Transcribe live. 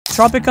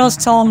Tropical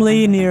storm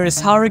Lee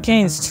nears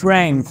hurricane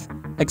strength.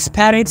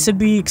 Expected to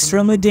be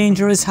extremely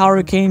dangerous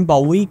hurricane by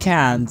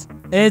weekend.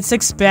 It's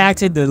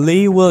expected that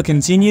Lee will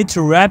continue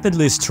to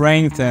rapidly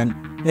strengthen.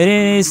 It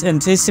is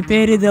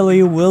anticipated that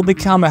Lee will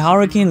become a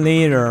hurricane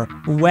later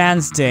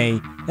Wednesday,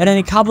 and in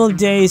a couple of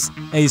days,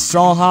 a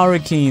strong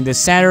hurricane, the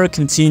center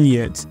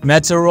continued.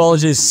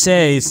 Meteorologists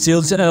say it's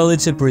still too early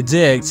to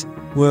predict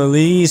where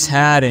Lee is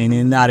heading in the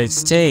United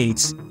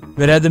States.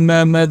 But at the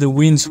moment, the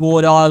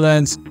Windward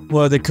Islands,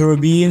 where the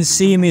Caribbean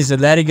Sea meets the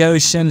Atlantic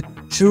Ocean,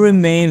 should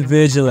remain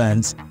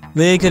vigilant.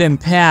 Lee could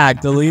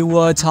impact the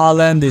Leeward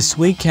Island this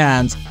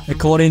weekend,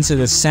 according to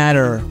the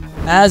center.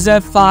 As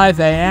of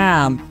 5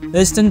 a.m.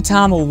 Eastern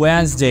Time on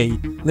Wednesday,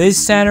 Lee's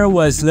center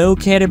was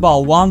located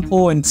about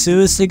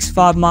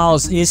 1.265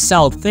 miles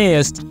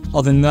east-southeast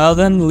of the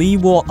northern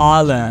Leeward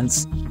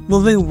Islands,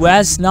 moving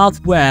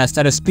west-northwest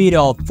at a speed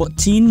of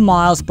 14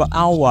 miles per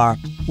hour,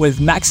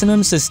 with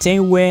maximum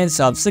sustained winds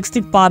of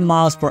 65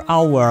 miles per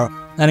hour,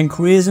 an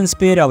increase in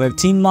speed of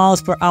 15 miles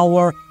per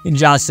hour in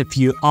just a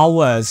few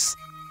hours.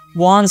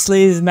 Once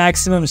Lee's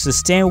maximum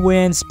sustained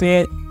wind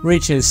speed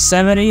reaches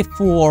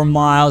 74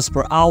 miles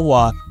per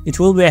hour, it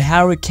will be a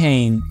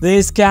hurricane.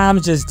 This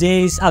comes just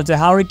days after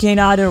Hurricane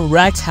Ida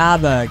wreaked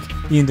havoc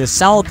in the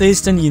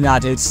southeastern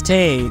United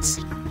States.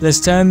 The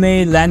storm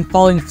made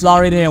landfall in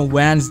Florida on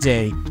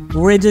Wednesday,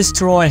 where it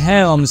destroyed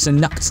homes and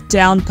knocked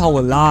down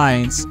power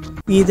lines.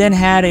 It then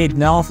headed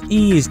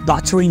northeast,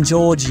 battering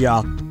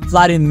Georgia,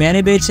 flooding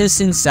many beaches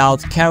in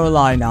South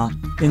Carolina,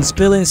 and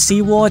spilling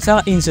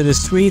seawater into the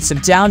streets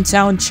of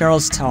downtown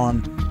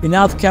Charleston. In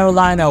North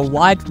Carolina,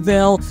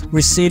 Whiteville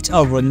received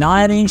over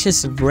 9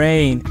 inches of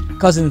rain,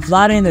 causing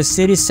flooding in the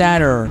city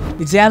center.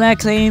 The data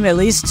claimed at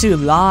least 2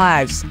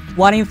 lives,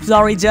 one in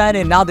Florida and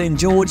another in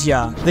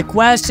Georgia. The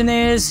question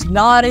is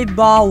not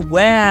about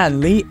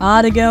when Lee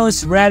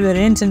undergoes rapid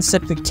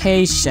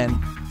intensification.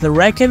 The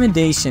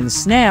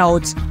recommendations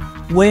note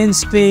wind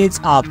speeds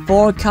are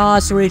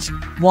forecast to reach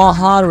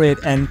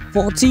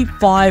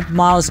 145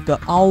 miles per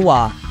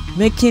hour,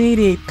 making it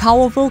a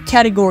powerful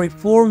Category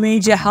 4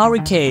 major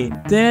hurricane.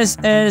 This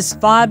is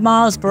 5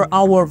 miles per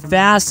hour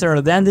faster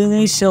than the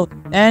initial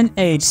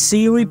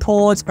NHC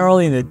reports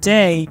early in the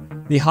day.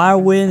 The higher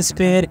wind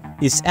speed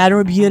is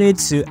attributed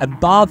to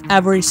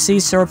above-average sea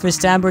surface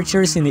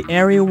temperatures in the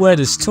area where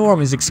the storm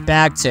is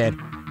expected.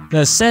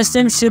 The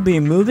system should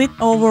be moving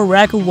over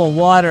record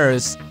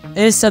waters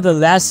east of the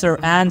Lesser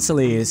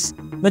Antilles.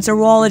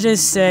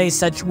 Meteorologists say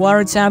such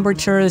water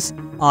temperatures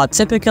are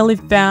typically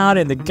found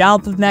in the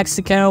Gulf of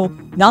Mexico,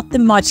 not the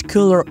much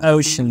cooler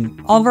ocean.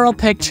 Overall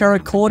picture,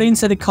 according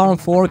to the current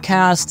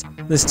forecast,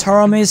 the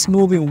storm is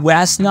moving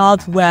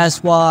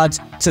west-northwestward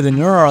to the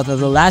north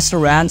of the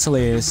Lesser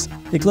Antilles,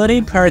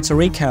 including Puerto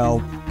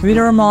Rico.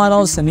 Computer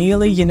models are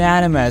nearly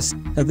unanimous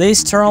that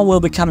this storm will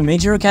become a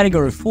major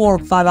Category 4 or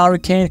 5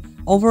 hurricane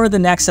over the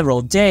next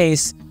several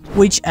days,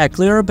 which a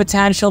clear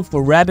potential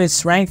for rapid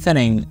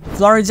strengthening.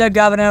 Florida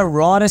Governor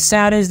Ron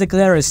DeSantis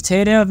declared a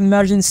state of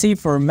emergency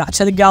for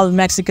much of the Gulf of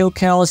Mexico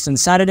coast on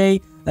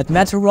Saturday, that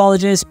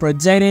meteorologists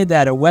predicted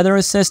that a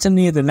weather system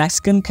near the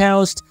Mexican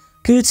coast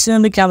could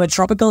soon become a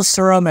tropical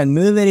storm and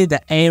move into the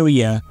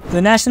area.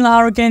 The National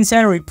Hurricane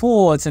Center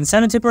reports a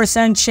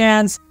 70%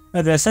 chance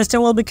that the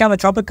system will become a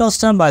tropical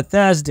storm by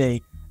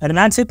Thursday, and a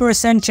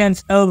 90%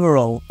 chance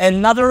overall.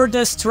 Another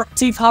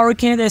destructive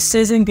hurricane this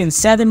season can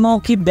set the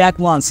monkey back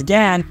once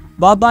again,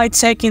 but by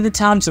taking the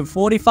time to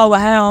fortify our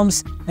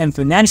homes and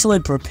financially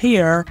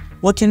prepare,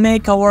 we can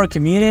make our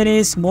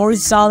communities more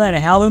resilient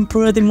and help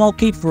improve the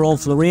market for all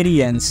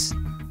Floridians.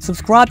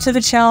 Subscribe to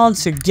the channel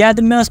to get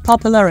the most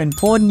popular and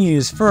important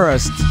news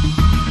first.